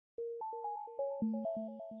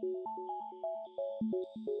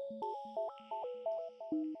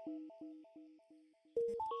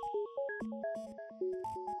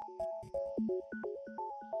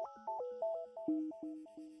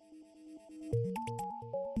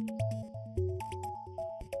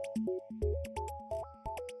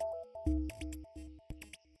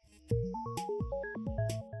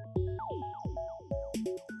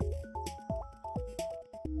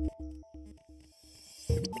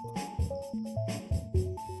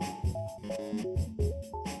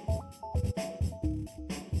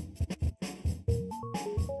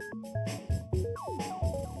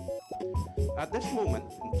At this moment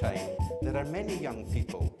in time, there are many young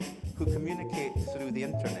people who communicate through the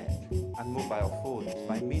internet and mobile phones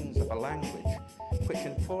by means of a language which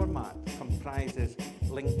in format comprises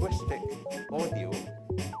linguistic, audio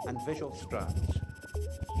and visual strands.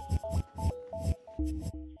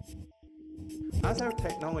 As our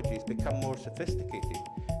technologies become more sophisticated,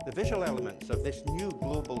 the visual elements of this new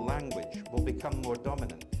global language will become more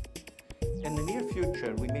dominant. In the near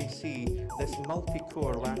future, we may see this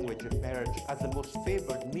multi-core language emerge as the most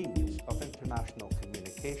favoured means of international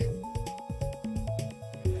communication.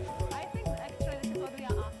 I think actually this is what we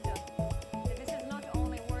are after. That this is not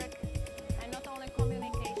only work and not only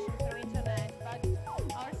communication through internet, but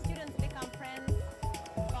our students become friends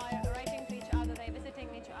by writing to each other, they're visiting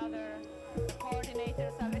each other,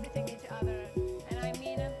 coordinators are visiting each other, and I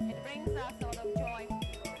mean it brings us a lot of joy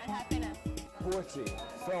and happiness. Poetry,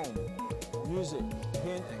 film, music,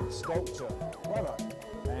 painting, sculpture, whatever.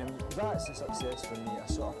 That's a success for me,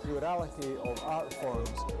 a sort of plurality of art forms,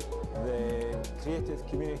 the creative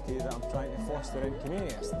community that I'm trying to foster in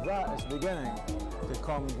Comenius. That is beginning to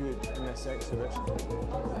come good in this exhibition.